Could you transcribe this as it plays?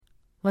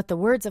Let the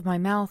words of my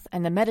mouth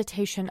and the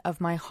meditation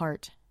of my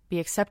heart be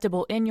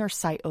acceptable in your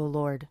sight, O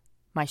Lord,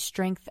 my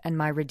strength and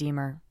my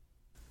Redeemer.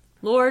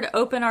 Lord,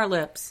 open our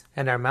lips,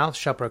 and our mouth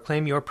shall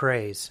proclaim your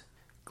praise.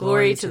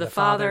 Glory to the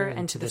Father,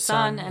 and to the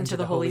Son, and to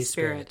the Holy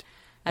Spirit,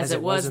 as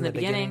it was in the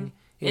beginning,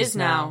 is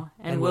now,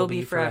 and will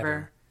be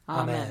forever.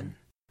 Amen.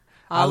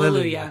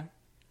 Alleluia.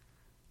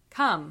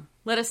 Come,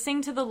 let us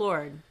sing to the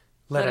Lord.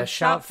 Let us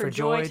shout for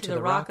joy to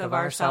the rock of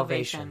our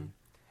salvation.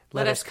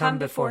 Let us come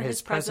before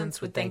his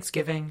presence with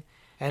thanksgiving,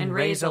 and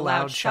raise a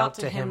loud shout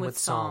to him with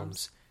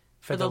psalms.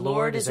 For the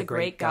Lord is a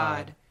great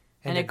God,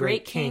 and a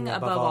great King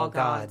above all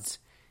gods.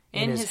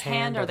 In his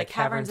hand are the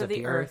caverns of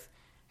the earth,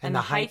 and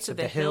the heights of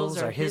the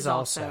hills are his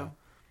also.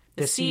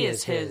 The sea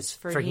is his,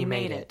 for he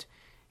made it,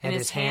 and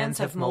his hands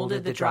have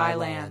molded the dry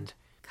land.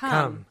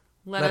 Come,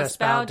 let us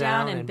bow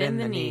down and bend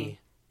the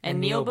knee,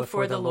 and kneel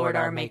before the Lord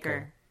our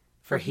Maker.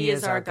 For he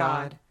is our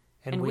God,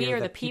 and we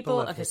are the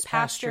people of his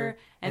pasture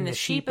and the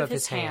sheep of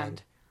his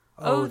hand.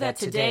 Oh, that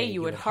today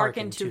you would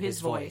hearken to his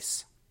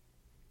voice.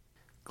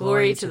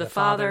 Glory to the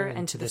Father,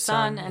 and to the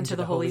Son, and to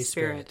the Holy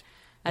Spirit,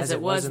 as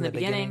it was in the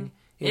beginning,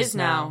 is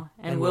now,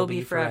 and will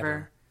be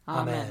forever.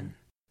 Amen.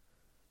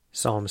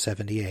 Psalm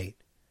 78.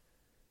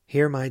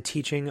 Hear my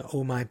teaching,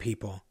 O my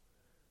people.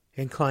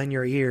 Incline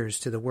your ears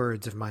to the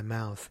words of my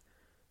mouth.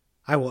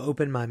 I will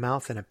open my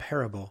mouth in a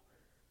parable.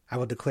 I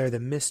will declare the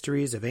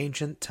mysteries of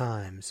ancient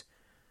times.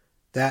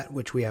 That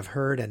which we have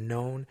heard and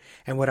known,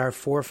 and what our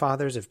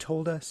forefathers have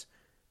told us,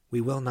 we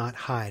will not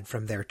hide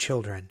from their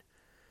children.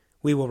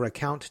 We will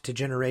recount to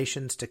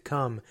generations to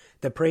come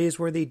the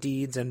praiseworthy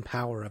deeds and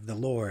power of the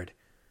Lord,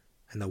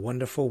 and the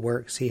wonderful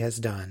works he has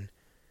done.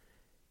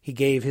 He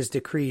gave his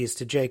decrees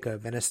to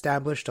Jacob and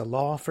established a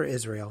law for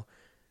Israel,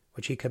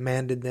 which he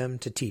commanded them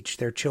to teach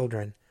their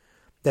children,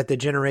 that the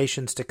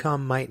generations to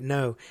come might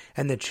know,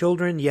 and the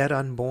children yet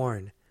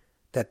unborn,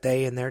 that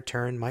they in their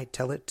turn might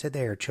tell it to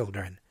their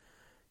children,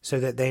 so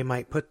that they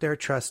might put their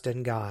trust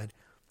in God,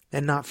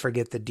 and not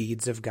forget the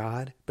deeds of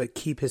God, but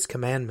keep his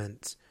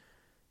commandments,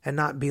 and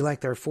not be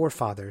like their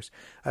forefathers,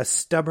 a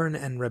stubborn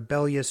and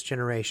rebellious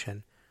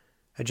generation,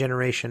 a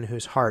generation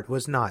whose heart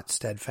was not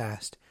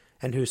steadfast,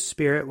 and whose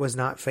spirit was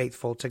not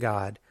faithful to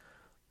God.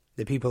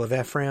 The people of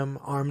Ephraim,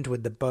 armed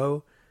with the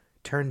bow,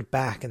 turned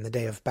back in the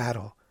day of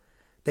battle.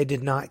 They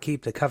did not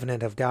keep the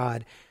covenant of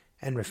God,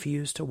 and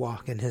refused to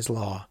walk in his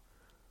law.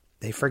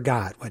 They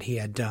forgot what he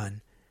had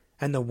done,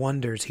 and the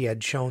wonders he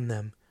had shown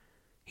them.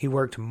 He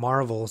worked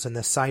marvels in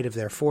the sight of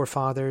their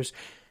forefathers,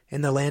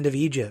 in the land of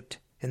Egypt,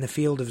 in the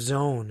field of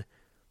Zon.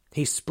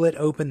 He split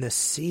open the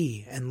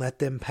sea and let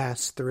them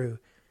pass through.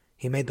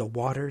 He made the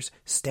waters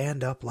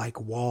stand up like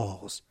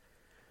walls.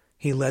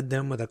 He led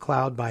them with a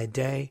cloud by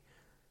day,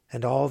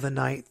 and all the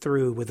night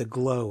through with a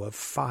glow of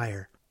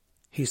fire.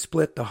 He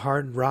split the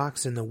hard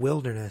rocks in the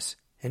wilderness,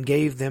 and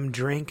gave them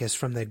drink as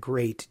from the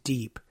great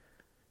deep.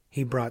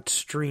 He brought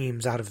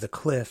streams out of the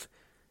cliff,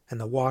 and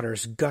the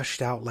waters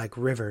gushed out like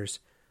rivers.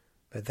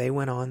 But they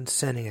went on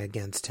sinning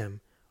against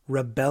him,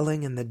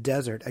 rebelling in the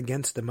desert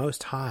against the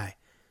Most High.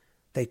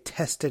 They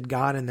tested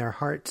God in their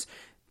hearts,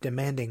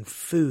 demanding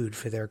food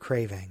for their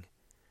craving.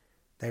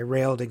 They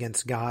railed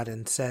against God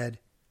and said,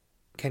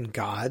 "Can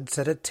God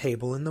set a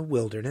table in the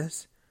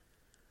wilderness?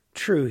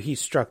 True, he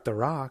struck the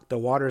rock, the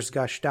waters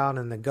gushed out,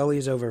 and the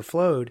gullies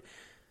overflowed,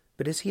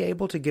 but is he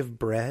able to give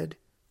bread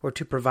or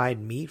to provide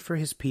meat for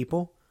his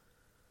people?"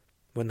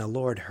 When the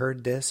Lord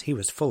heard this, he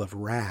was full of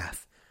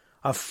wrath.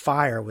 A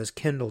fire was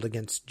kindled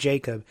against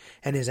Jacob,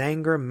 and his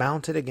anger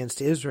mounted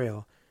against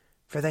Israel,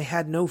 for they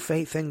had no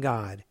faith in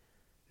God,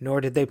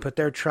 nor did they put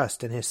their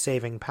trust in his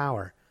saving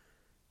power.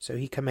 So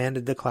he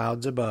commanded the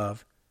clouds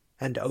above,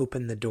 and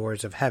opened the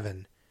doors of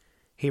heaven.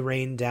 He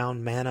rained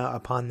down manna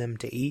upon them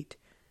to eat,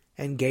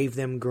 and gave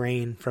them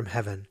grain from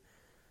heaven.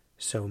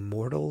 So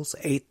mortals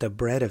ate the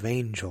bread of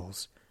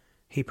angels.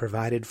 He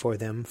provided for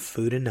them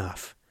food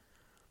enough.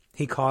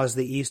 He caused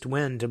the east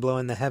wind to blow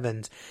in the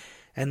heavens,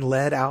 and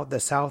led out the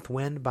south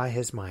wind by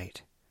his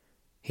might.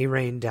 He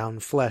rained down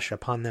flesh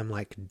upon them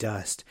like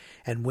dust,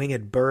 and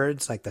winged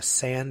birds like the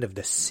sand of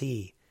the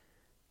sea.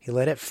 He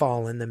let it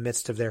fall in the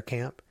midst of their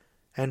camp,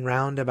 and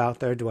round about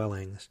their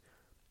dwellings.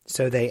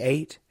 So they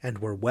ate and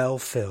were well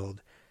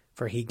filled,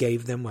 for he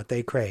gave them what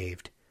they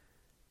craved.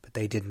 But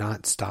they did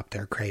not stop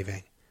their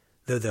craving,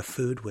 though the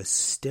food was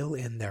still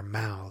in their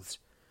mouths.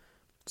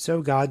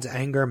 So God's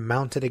anger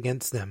mounted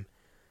against them.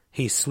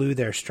 He slew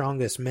their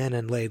strongest men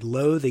and laid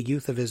low the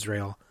youth of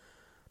Israel.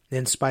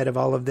 In spite of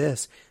all of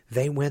this,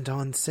 they went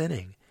on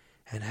sinning,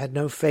 and had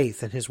no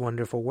faith in his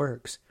wonderful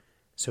works.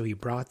 So he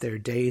brought their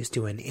days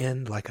to an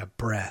end like a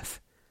breath,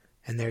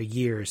 and their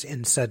years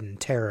in sudden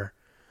terror.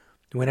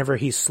 Whenever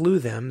he slew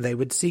them, they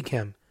would seek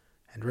him,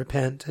 and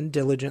repent and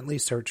diligently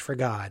search for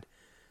God.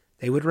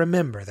 They would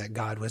remember that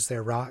God was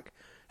their rock,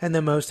 and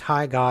the Most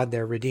High God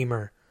their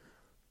Redeemer.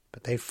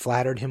 But they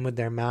flattered him with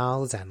their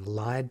mouths, and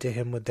lied to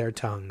him with their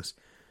tongues.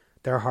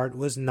 Their heart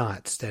was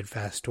not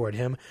steadfast toward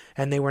him,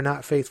 and they were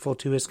not faithful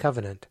to his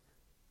covenant.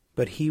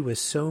 But he was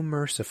so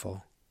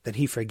merciful that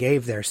he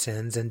forgave their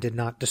sins and did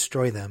not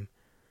destroy them.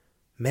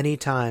 Many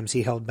times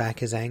he held back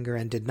his anger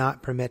and did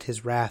not permit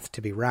his wrath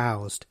to be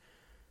roused,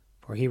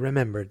 for he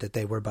remembered that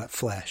they were but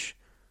flesh,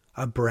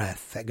 a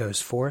breath that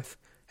goes forth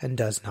and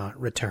does not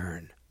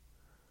return.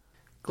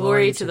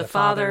 Glory to the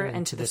Father,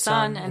 and to the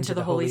Son, and to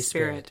the Holy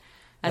Spirit,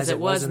 as it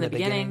was in the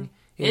beginning,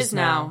 is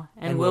now,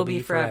 and will be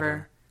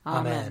forever.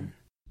 Amen.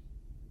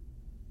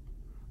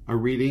 A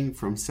reading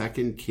from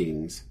 2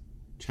 Kings,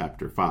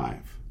 chapter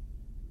 5.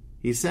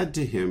 He said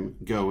to him,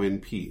 "Go in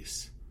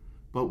peace."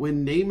 But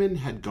when Naaman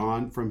had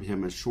gone from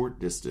him a short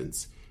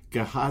distance,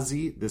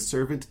 Gehazi, the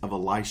servant of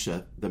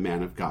Elisha, the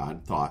man of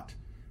God, thought,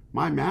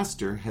 "My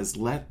master has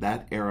let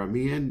that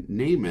Aramean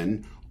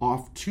Naaman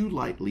off too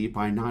lightly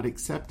by not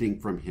accepting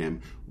from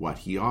him what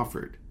he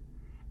offered.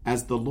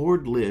 As the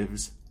Lord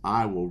lives,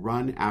 I will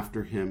run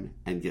after him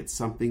and get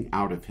something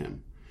out of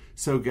him."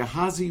 So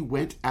Gehazi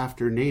went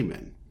after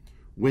Naaman.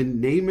 When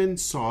Naaman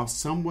saw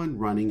someone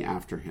running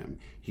after him,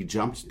 he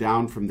jumped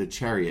down from the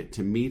chariot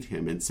to meet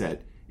him and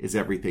said, "Is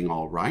everything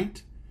all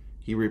right?"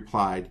 He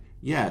replied,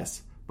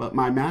 "Yes, but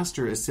my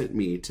master has sent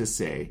me to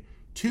say,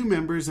 2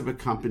 members of a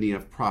company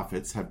of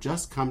prophets have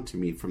just come to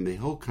me from the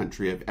hill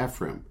country of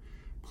Ephraim.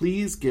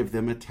 Please give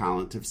them a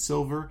talent of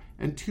silver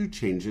and 2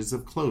 changes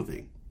of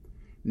clothing."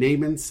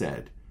 Naaman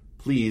said,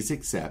 "Please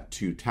accept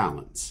 2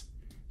 talents."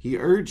 He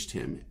urged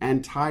him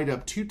and tied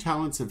up 2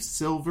 talents of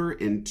silver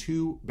in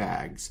 2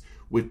 bags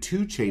with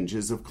 2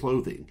 changes of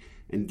clothing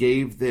and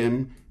gave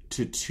them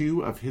to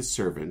 2 of his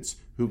servants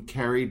who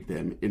carried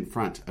them in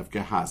front of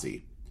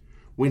Gehazi.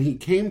 When he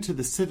came to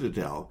the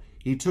citadel,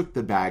 he took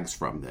the bags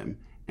from them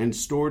and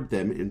stored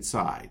them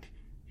inside.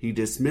 He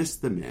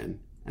dismissed the men,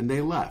 and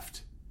they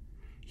left.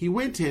 He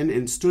went in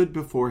and stood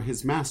before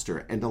his master,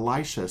 and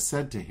Elisha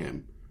said to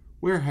him,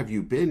 "Where have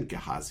you been,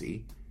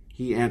 Gehazi?"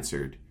 He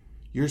answered,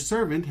 "Your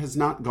servant has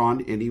not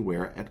gone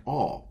anywhere at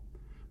all."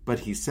 But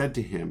he said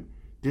to him,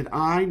 "Did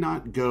I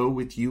not go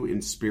with you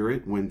in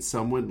spirit when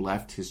someone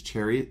left his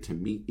chariot to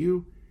meet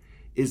you?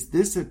 Is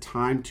this a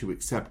time to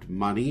accept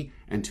money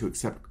and to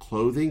accept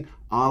clothing,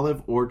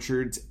 olive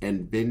orchards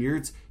and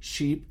vineyards,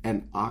 sheep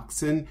and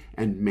oxen,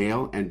 and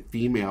male and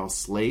female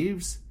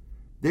slaves?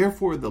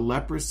 Therefore the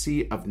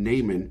leprosy of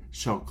Naaman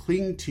shall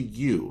cling to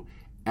you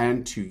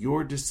and to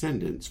your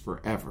descendants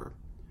forever."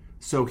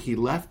 So he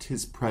left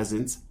his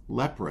presence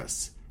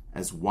leprous,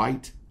 as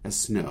white as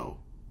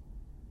snow.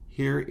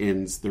 Here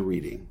ends the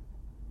reading.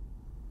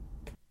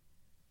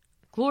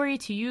 Glory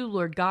to you,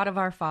 Lord God of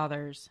our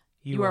fathers.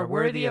 You are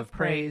worthy of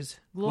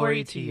praise.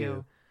 Glory to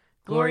you.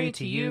 Glory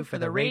to you for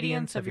the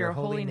radiance of your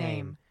holy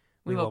name.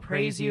 We will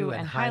praise you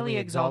and highly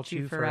exalt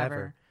you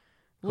forever.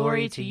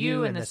 Glory to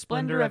you in the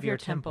splendor of your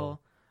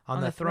temple.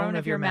 On the throne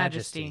of your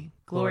majesty,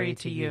 glory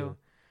to you.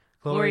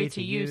 Glory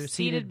to you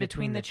seated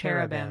between the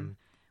cherubim.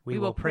 We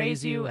will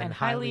praise you and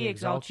highly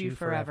exalt you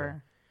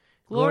forever.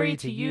 Glory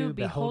to you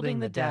beholding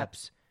the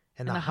depths.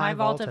 In the high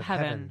vault of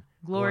heaven,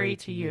 glory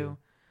to you.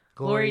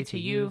 Glory to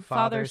you,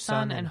 Father,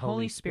 Son, and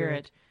Holy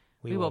Spirit.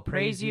 We will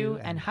praise you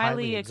and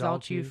highly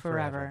exalt you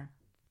forever.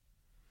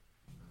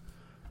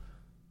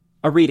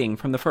 A reading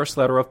from the first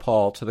letter of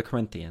Paul to the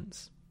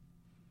Corinthians.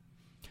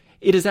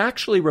 It is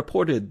actually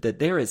reported that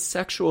there is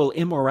sexual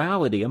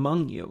immorality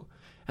among you,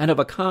 and of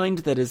a kind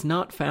that is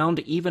not found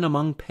even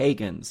among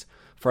pagans,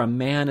 for a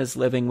man is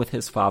living with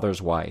his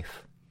father's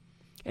wife.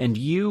 And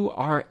you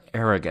are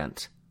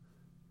arrogant.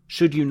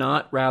 Should you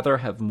not rather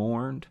have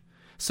mourned,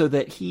 so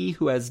that he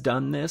who has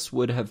done this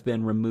would have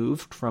been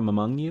removed from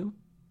among you?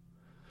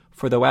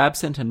 For though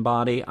absent in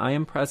body, I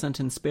am present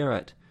in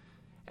spirit,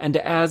 and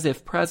as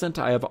if present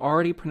I have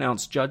already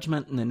pronounced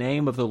judgment in the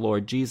name of the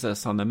Lord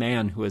Jesus on the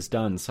man who has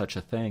done such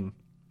a thing.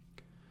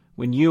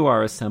 When you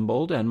are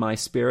assembled, and my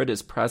spirit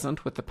is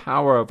present with the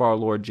power of our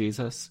Lord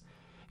Jesus,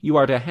 you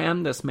are to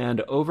hand this man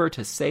over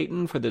to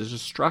Satan for the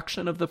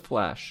destruction of the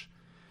flesh,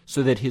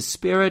 so that his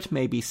spirit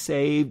may be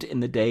saved in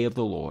the day of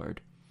the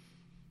Lord.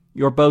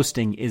 Your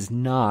boasting is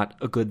not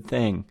a good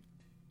thing.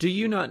 Do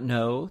you not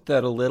know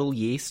that a little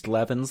yeast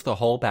leavens the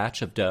whole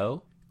batch of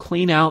dough?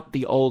 Clean out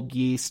the old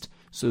yeast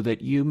so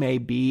that you may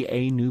be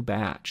a new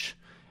batch,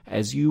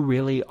 as you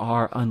really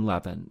are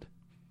unleavened.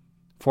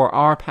 For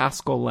our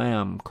paschal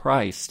lamb,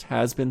 Christ,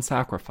 has been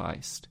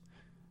sacrificed.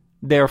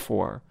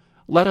 Therefore,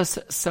 let us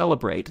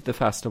celebrate the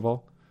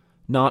festival,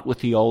 not with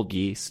the old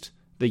yeast,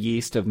 the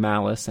yeast of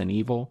malice and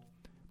evil,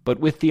 but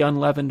with the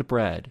unleavened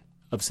bread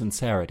of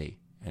sincerity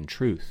and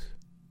truth.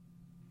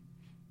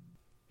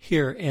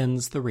 Here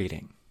ends the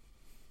reading.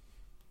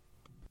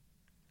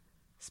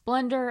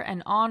 Splendor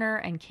and honor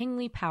and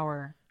kingly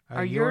power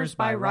are yours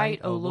by right,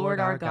 O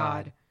Lord our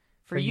God,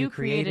 for you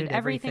created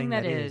everything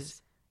that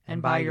is,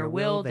 and by your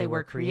will they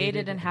were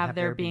created and have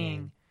their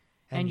being.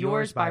 And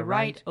yours by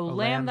right, O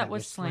Lamb that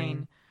was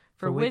slain,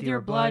 for with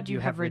your blood you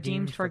have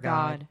redeemed for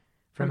God,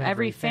 from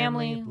every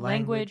family,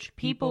 language,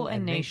 people,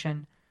 and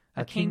nation,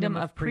 a kingdom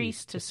of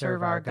priests to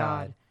serve our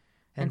God.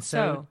 And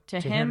so, to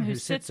him who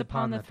sits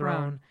upon the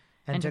throne,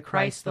 and to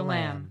Christ the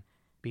Lamb,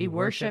 be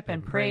worship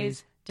and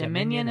praise,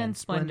 dominion and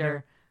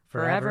splendor,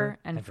 forever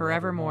and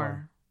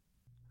forevermore.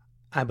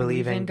 I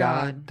believe in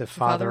God, the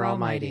Father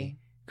Almighty,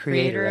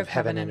 creator of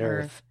heaven and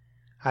earth.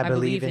 I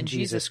believe in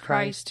Jesus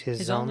Christ,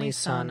 his only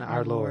Son,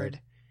 our Lord.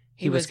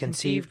 He was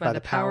conceived by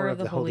the power of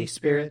the Holy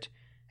Spirit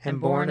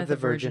and born of the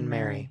Virgin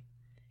Mary.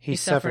 He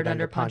suffered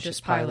under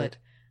Pontius Pilate,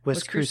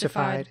 was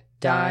crucified,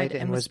 died,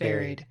 and was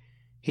buried.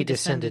 He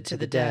descended to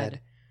the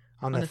dead.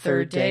 On the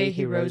third day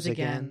he rose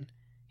again.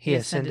 He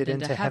ascended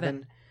into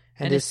heaven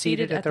and is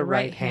seated at the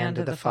right hand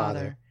of the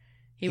Father.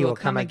 He will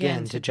come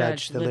again to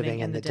judge the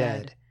living and the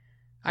dead.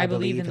 I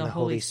believe in the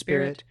Holy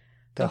Spirit,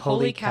 the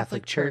Holy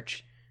Catholic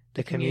Church,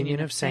 the communion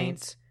of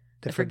saints,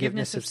 the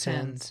forgiveness of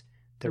sins,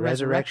 the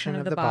resurrection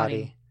of the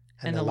body,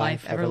 and the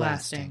life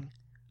everlasting.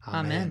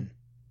 Amen.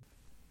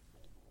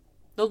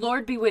 The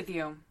Lord be with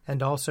you.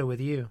 And also with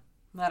you.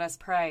 Let us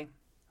pray.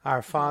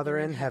 Our Father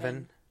in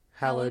heaven,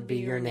 hallowed be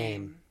your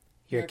name.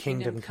 Your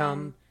kingdom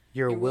come,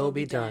 your will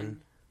be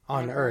done,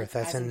 on earth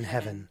as in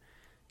heaven.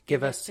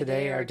 Give us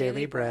today our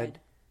daily bread.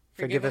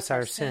 Forgive us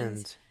our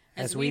sins,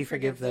 as we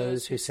forgive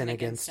those who sin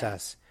against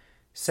us.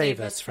 Save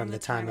us from the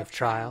time of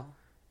trial,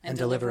 and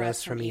deliver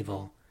us from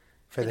evil.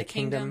 For the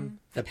kingdom,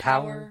 the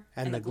power,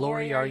 and the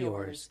glory are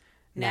yours,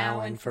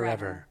 now and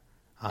forever.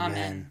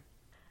 Amen.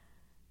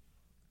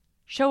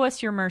 Show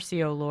us your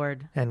mercy, O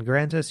Lord. And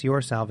grant us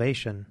your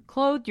salvation.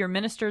 Clothe your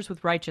ministers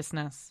with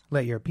righteousness.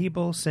 Let your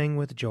people sing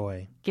with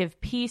joy. Give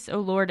peace, O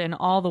Lord, in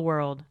all the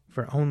world.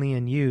 For only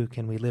in you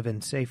can we live in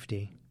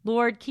safety.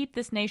 Lord, keep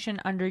this nation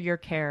under your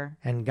care.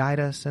 And guide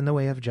us in the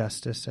way of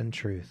justice and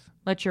truth.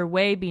 Let your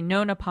way be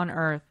known upon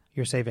earth.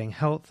 Your saving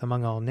health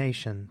among all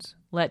nations.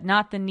 Let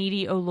not the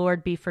needy, O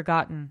Lord, be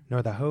forgotten.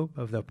 Nor the hope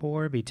of the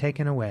poor be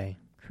taken away.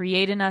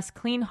 Create in us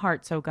clean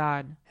hearts, O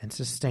God. And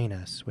sustain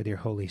us with your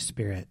Holy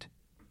Spirit.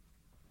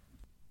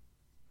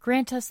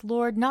 Grant us,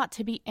 Lord, not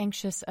to be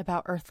anxious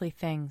about earthly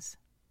things,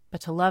 but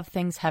to love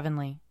things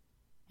heavenly.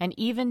 And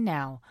even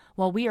now,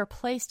 while we are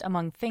placed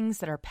among things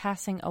that are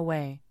passing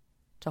away,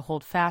 to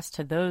hold fast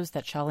to those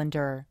that shall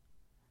endure.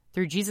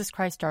 Through Jesus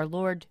Christ our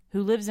Lord,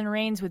 who lives and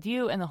reigns with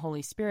you and the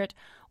Holy Spirit,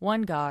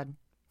 one God,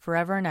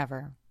 forever and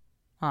ever.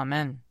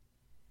 Amen.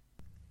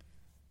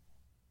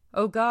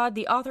 O God,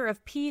 the author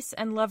of peace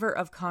and lover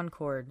of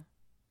concord,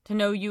 to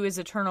know you is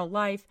eternal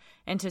life,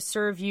 and to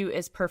serve you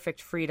is perfect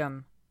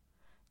freedom.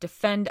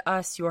 Defend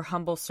us, your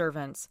humble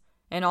servants,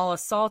 in all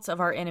assaults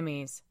of our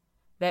enemies,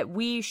 that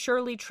we,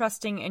 surely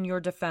trusting in your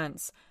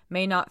defense,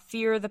 may not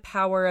fear the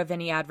power of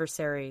any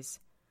adversaries.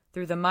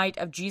 Through the might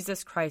of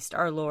Jesus Christ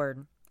our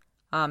Lord.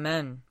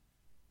 Amen.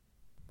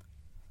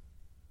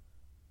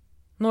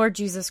 Lord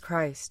Jesus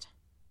Christ,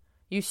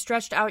 you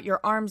stretched out your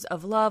arms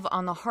of love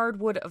on the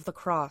hard wood of the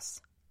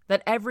cross,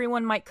 that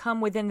everyone might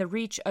come within the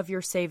reach of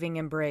your saving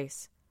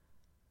embrace.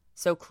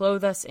 So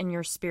clothe us in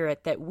your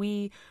Spirit, that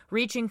we,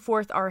 reaching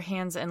forth our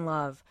hands in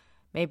love,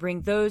 may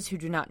bring those who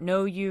do not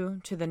know you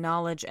to the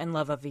knowledge and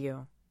love of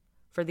you.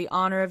 For the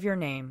honor of your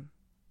name.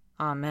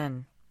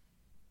 Amen.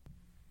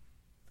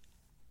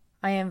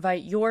 I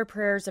invite your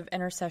prayers of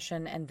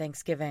intercession and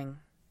thanksgiving.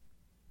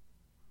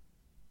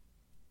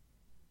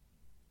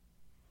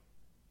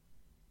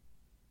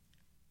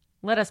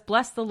 Let us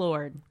bless the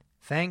Lord.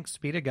 Thanks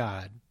be to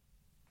God.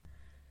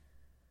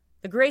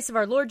 The grace of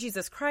our Lord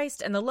Jesus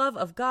Christ and the love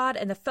of God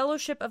and the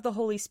fellowship of the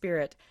Holy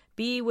Spirit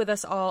be with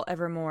us all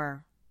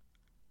evermore.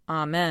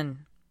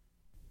 Amen.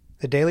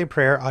 The Daily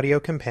Prayer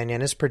audio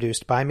companion is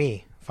produced by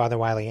me, Father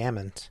Wiley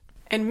Ammons.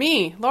 And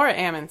me, Laura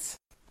Ammons.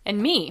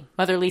 And me,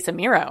 Mother Lisa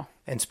Meirow.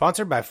 And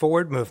sponsored by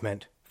Forward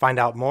Movement. Find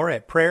out more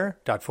at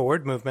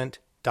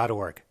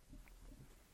prayer.forwardmovement.org.